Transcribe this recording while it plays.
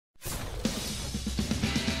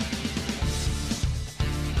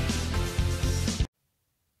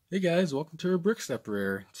Hey guys, welcome to our Brick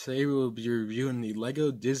Separator. Today we will be reviewing the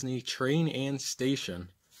LEGO Disney train and station.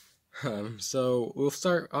 So we'll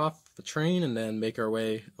start off the train and then make our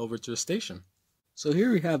way over to the station. So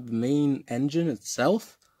here we have the main engine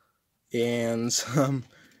itself, and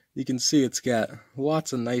you can see it's got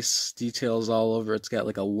lots of nice details all over. It's got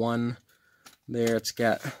like a 1 there. It's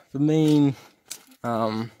got the main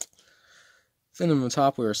thing on the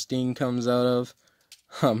top where steam comes out of.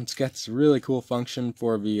 It's got this really cool function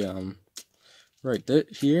for the right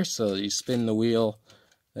here, so you spin the wheel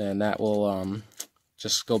and that will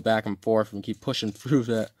just go back and forth and keep pushing through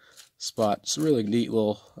that spot. It's a really neat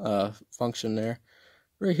little function there.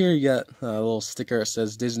 Right here you got a little sticker that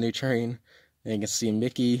says Disney Train, and you can see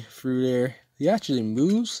Mickey through there. He actually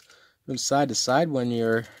moves from side to side when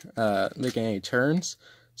you're making any turns,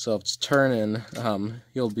 so if it's turning,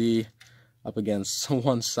 he'll be up against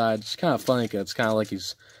one side. It's kind of funny because it's kind of like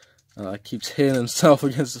he's keeps hitting himself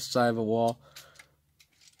against the side of a wall.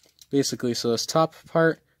 Basically, so this top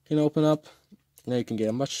part can open up. Now you can get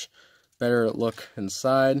a much better look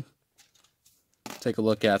inside. Take a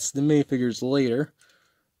look at the minifigures later,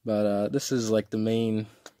 but this is like the main.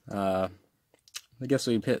 I guess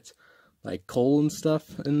we put like coal and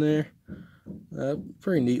stuff in there.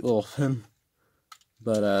 Pretty neat little thing.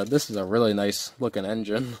 But this is a really nice looking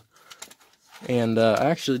engine. And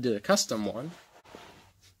I actually did a custom one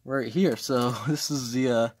right here. So this is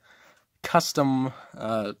the custom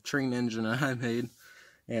train engine I made,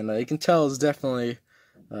 and you can tell it's definitely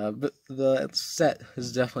but the set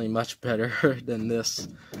is definitely much better than this.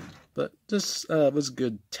 But this was a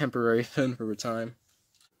good temporary thing for a time.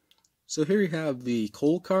 So here you have the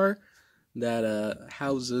coal car that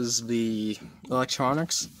houses the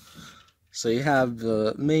electronics. So you have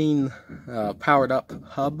the main powered up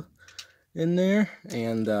hub in there,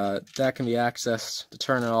 and that can be accessed to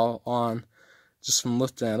turn it all on just from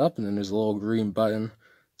lifting it up, and then there's a little green button.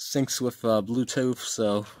 Syncs with Bluetooth,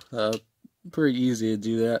 so pretty easy to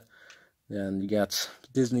do that. And you got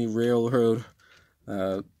Disney Railroad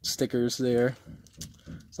stickers there.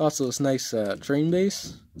 It's also this nice train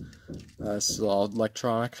base. It's all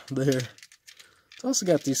electronic there. It's also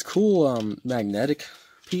got these cool magnetic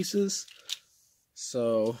pieces,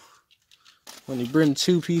 so when you bring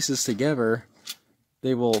two pieces together,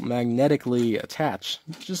 they will magnetically attach.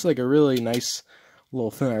 Just like a really nice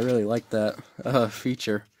little thing. I really like that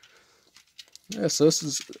feature. Yeah, so this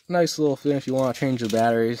is a nice little thing. If you want to change the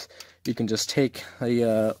batteries, you can just take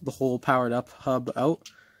the whole powered up hub out,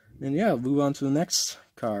 and yeah, move on to the next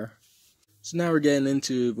car. So now we're getting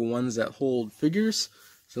into the ones that hold figures.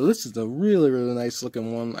 So this is a really nice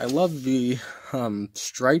looking one. I love the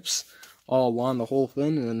stripes all along the whole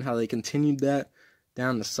thing, and then how they continued that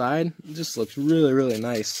down the side. It just looks really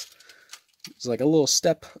nice. It's like a little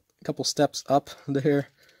step, a couple steps up there.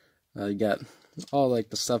 You got all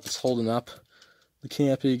like the stuff that's holding up the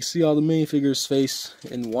canopy. You can see all the minifigures face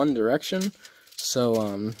in one direction.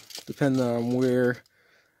 So depending on where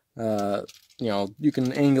you know, you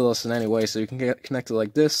can angle this in any way. So you can get connected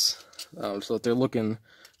like this, so that they're looking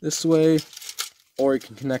this way, or you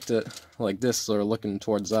can connect it like this so they're looking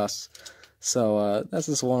towards us. So that's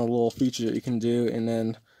just one little feature that you can do. And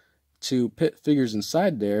then to put figures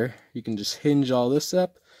inside there, you can just hinge all this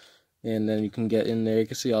up, and then you can get in there. You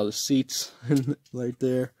can see all the seats right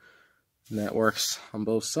there, and that works on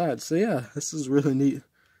both sides. So yeah, this is a really neat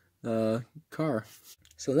car.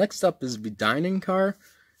 So next up is the dining car,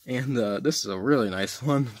 and this is a really nice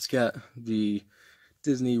one. It's got the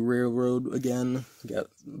Disney Railroad again. Got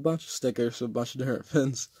a bunch of stickers, a bunch of different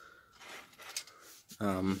pins.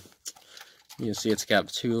 You can see it's got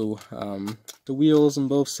two the wheels on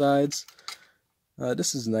both sides.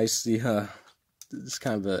 This is nice. The this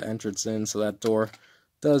kind of an entrance in, so that door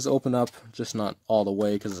does open up, just not all the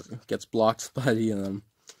way because it gets blocked by the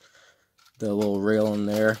little rail in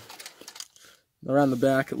there. Around the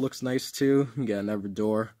back, it looks nice too. You got another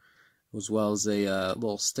door, as well as a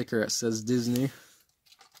little sticker that says Disney.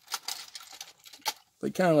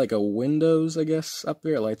 Like kind of like a windows, I guess, up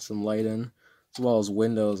there. It lights some light in, as well as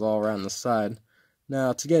windows all around the side.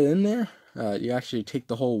 Now, to get in there, you actually take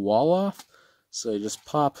the whole wall off. So you just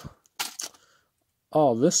pop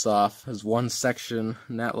all this off as one section,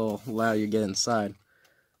 and that will allow you to get inside.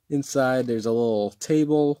 Inside, there's a little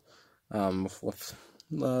table with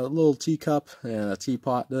a little teacup and a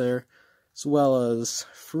teapot there, as well as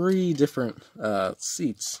 3 different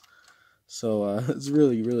seats. So it's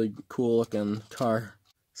really cool looking car.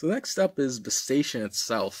 So next up is the station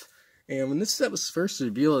itself. And when this set was first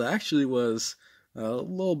revealed, I actually was a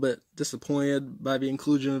little bit disappointed by the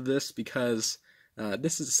inclusion of this, because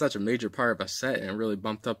this is such a major part of a set and it really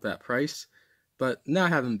bumped up that price. But now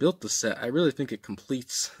having built the set, I really think it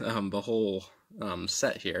completes the whole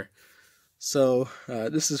set here. So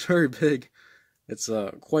this is very big. It's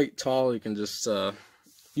quite tall. You can just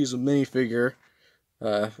use a minifigure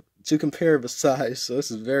to compare the size. So this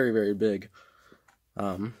is very, very big.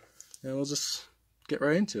 And we'll just get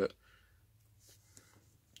right into it.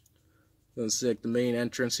 Let's see, like the main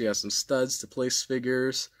entrance, you have some studs to place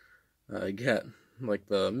figures. You get like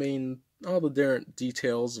all the different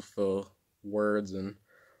details of the words and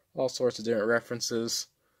all sorts of different references.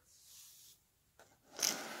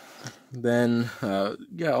 Then you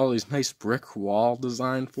got all these nice brick wall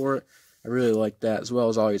design for it. I really like that, as well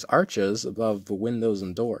as all these arches above the windows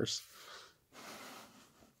and doors.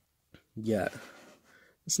 Yeah,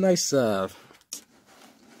 it's nice. I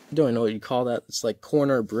don't even know what you call that. It's like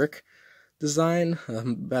corner brick design.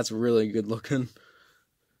 That's really good looking.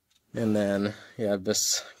 And then you have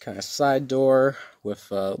this kind of side door with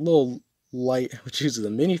a little light, which uses the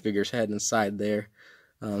minifigure's head inside there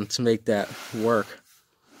to make that work.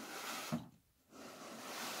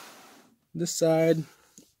 This side,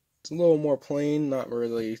 it's a little more plain, not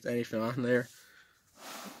really anything on there.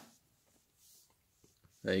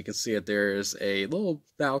 Now you can see that there's a little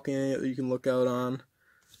balcony that you can look out on,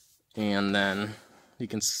 and then you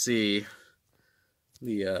can see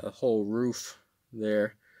the whole roof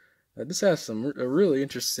there. This has a really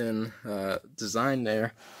interesting design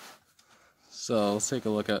there. So let's take a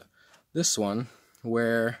look at this one,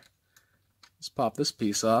 where let's pop this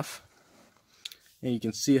piece off, and you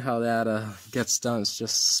can see how that gets done. It's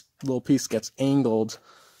just a little piece gets angled,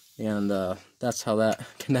 and that's how that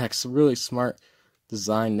connects. Really smart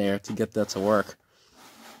design there to get that to work.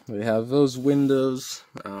 We have those windows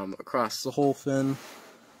across the whole thing.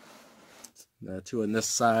 Two on this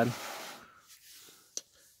side.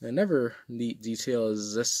 Another neat detail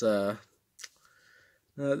is this, I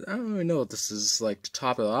don't really know what this is, like, to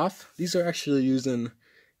top it off. These are actually using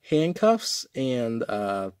handcuffs and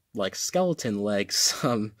like skeleton legs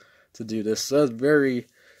to do this. So that's very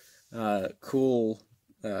cool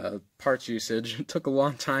parts usage. It took a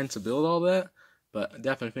long time to build all that, but I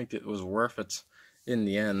definitely think it was worth it in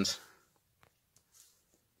the end.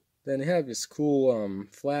 Then you have this cool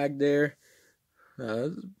flag there.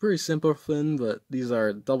 Pretty simple thing, but these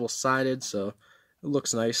are double-sided, so it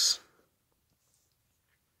looks nice.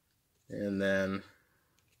 And then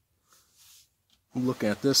looking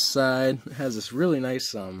at this side, it has this really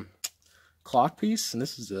nice clock piece, and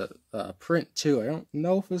this is a print too. I don't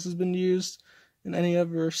know if this has been used in any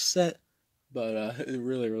other set, but it's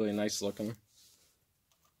really, really nice looking.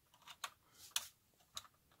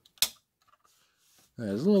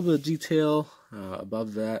 There's a little bit of detail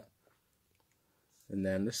above that. And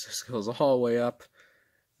then this just goes all the way up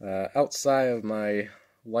outside of my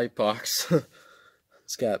light box.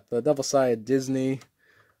 It's got the double-sided Disney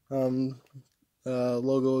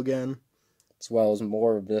logo again, as well as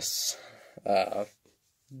more of this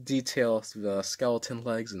detail through the skeleton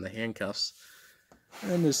legs and the handcuffs.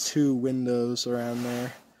 And there's two windows around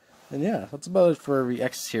there. And yeah, that's about it for the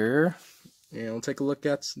exterior. And we'll take a look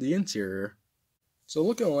at the interior. So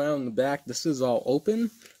looking around the back, this is all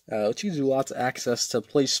open, which gives you lots of access to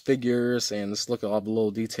place figures and just look at all the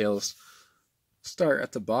little details. Start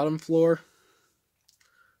at the bottom floor.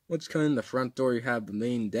 Once you come in the front door, you have the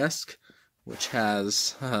main desk, which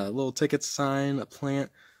has a little ticket sign, a plant,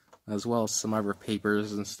 as well as some other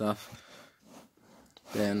papers and stuff.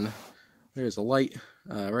 Then there's a light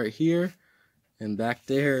right here, and back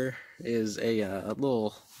there is a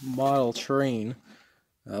little model train.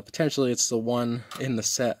 Potentially it's the one in the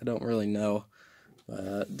set, I don't really know.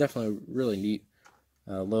 Definitely really neat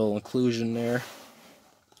little inclusion there.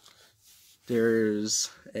 There's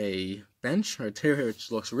a bench right there,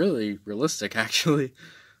 which looks really realistic actually.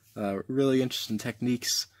 Really interesting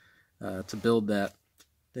techniques to build that.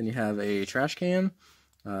 Then you have a trash can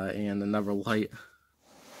and another light.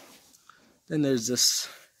 Then there's this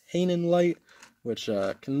Hanen light, which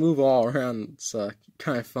can move all around. It's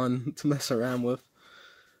kind of fun to mess around with.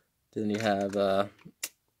 Then you have,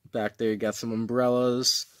 back there you got some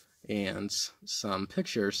umbrellas and some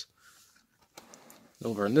pictures.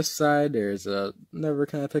 Over on this side there's another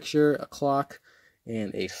kind of picture, a clock,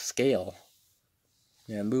 and a scale.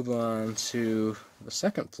 And move on to the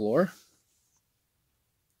second floor.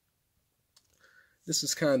 This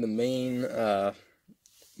is kind of the main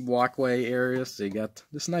walkway area, so you got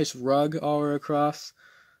this nice rug all the way across,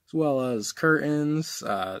 as well as curtains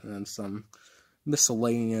and some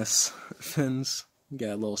miscellaneous things. You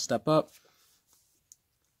got a little step up,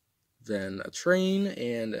 then a train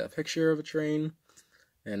and a picture of a train,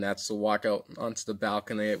 and that's the walk out onto the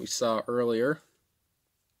balcony that we saw earlier.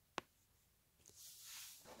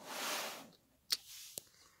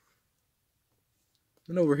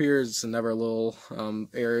 And over here is another little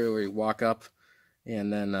area where you walk up,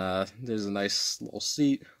 and then there's a nice little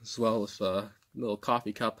seat as well as a little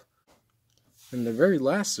coffee cup. And the very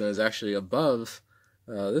last one is actually above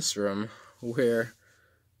this room, where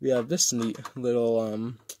we have this neat little,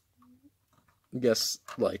 I guess,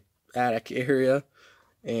 like attic area,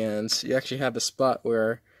 and you actually have a spot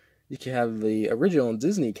where you can have the original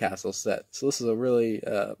Disney castle set. So this is a really,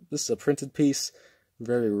 this is a printed piece,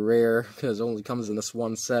 very rare because it only comes in this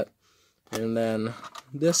one set. And then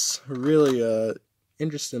this really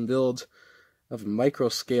interesting build of a micro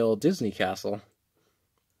scale Disney castle.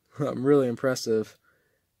 Really impressive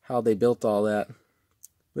how they built all that.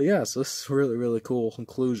 But yeah, so this is really cool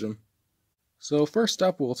conclusion. So first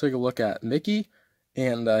up, we'll take a look at Mickey,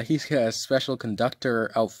 and he's got a special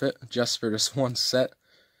conductor outfit just for this one set.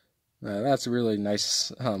 That's a really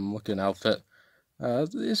nice looking outfit.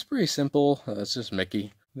 It's pretty simple, it's just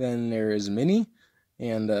Mickey. Then there is Minnie,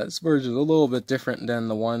 and this version is a little bit different than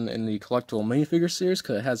the one in the collectible minifigure series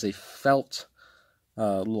because it has a felt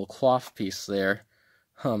little cloth piece there,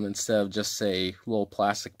 instead of just a little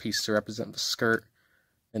plastic piece to represent the skirt.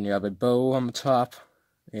 And you have a bow on the top,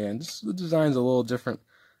 and the design's a little different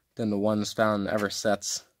than the ones found in Ever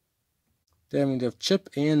sets. Then we have Chip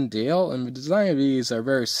and Dale, and the design of these are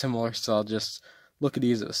very similar, so I'll just look at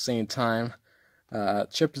these at the same time.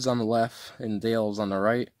 Chip is on the left, and Dale is on the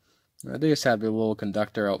right. They just have their little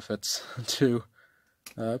conductor outfits, too.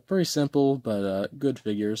 Pretty simple, but good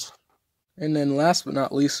figures. And then last but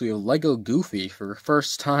not least, we have Lego Goofy for the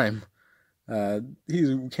first time. He's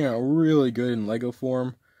kind of really good in Lego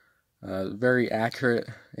form. Very accurate,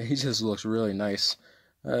 and he just looks really nice.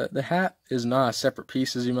 The hat is not a separate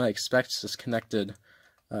piece as you might expect, it's just connected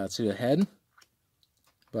to the head.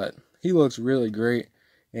 But he looks really great,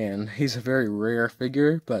 and he's a very rare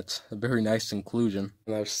figure, but a very nice inclusion.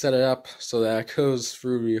 And I've set it up so that it goes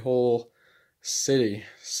through the whole city.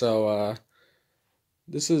 So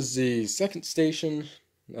this is the second station.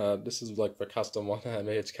 This is like the custom one I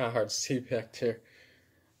made. It's kind of hard to see back there.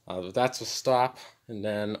 But that's a stop, and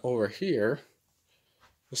then over here,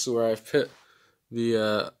 this is where I've put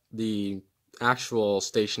the actual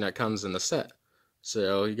station that comes in the set.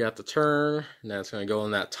 So you got the turn, and that's going to go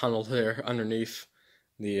in that tunnel there underneath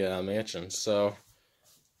the mansion. So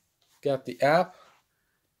got the app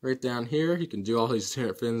right down here. You can do all these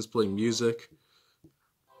different things, play music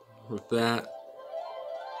with that.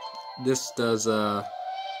 This does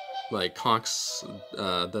like honks,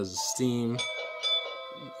 does steam,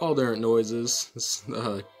 all different noises. This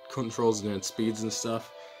controls different speeds and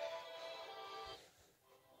stuff.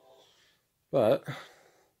 But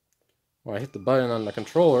when I hit the button on the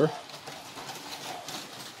controller,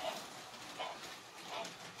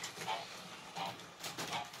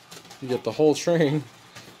 you get the whole train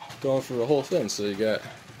going through the whole thing. So you got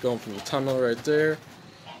going through the tunnel right there,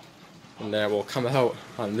 and then we'll come out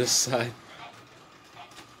on this side.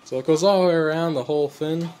 So it goes all the way around the whole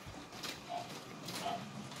thing.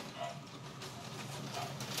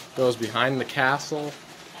 Goes behind the castle,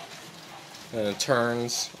 and it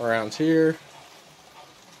turns around here,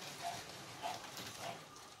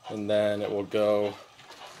 and then it will go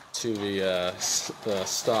to the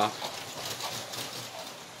stop.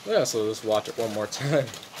 Yeah, so just watch it one more time.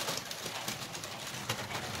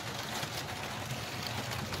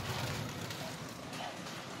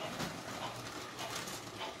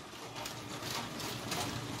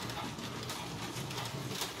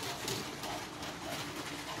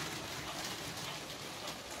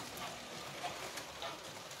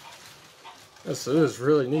 Yes, it is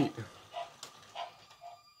really neat.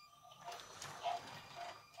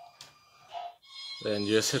 Then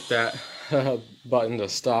you just hit that button to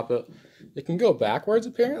stop it. It can go backwards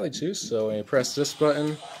apparently too, so when you press this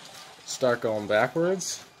button, start going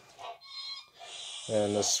backwards.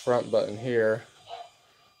 And this front button here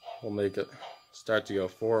will make it start to go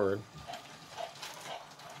forward.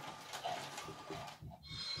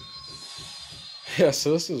 Yeah,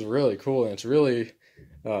 so this is really cool, and it's really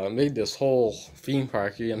made this whole theme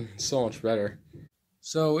park even so much better.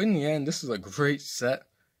 So in the end, this is a great set,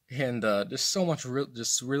 and there's so much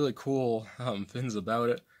just really cool things about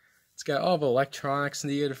it. It's got all the electronics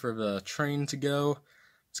needed for the train to go.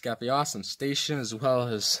 It's got the awesome station as well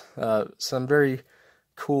as some very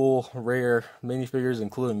cool, rare minifigures,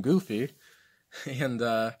 including Goofy. And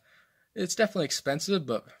it's definitely expensive,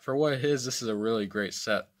 but for what it is, this is a really great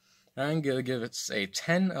set. I'm going to give it a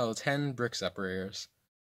 10 out of 10 Brick Separators.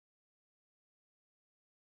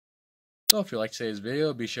 So if you liked today's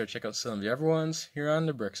video, be sure to check out some of the other ones here on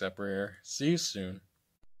the Brick Separator. See you soon.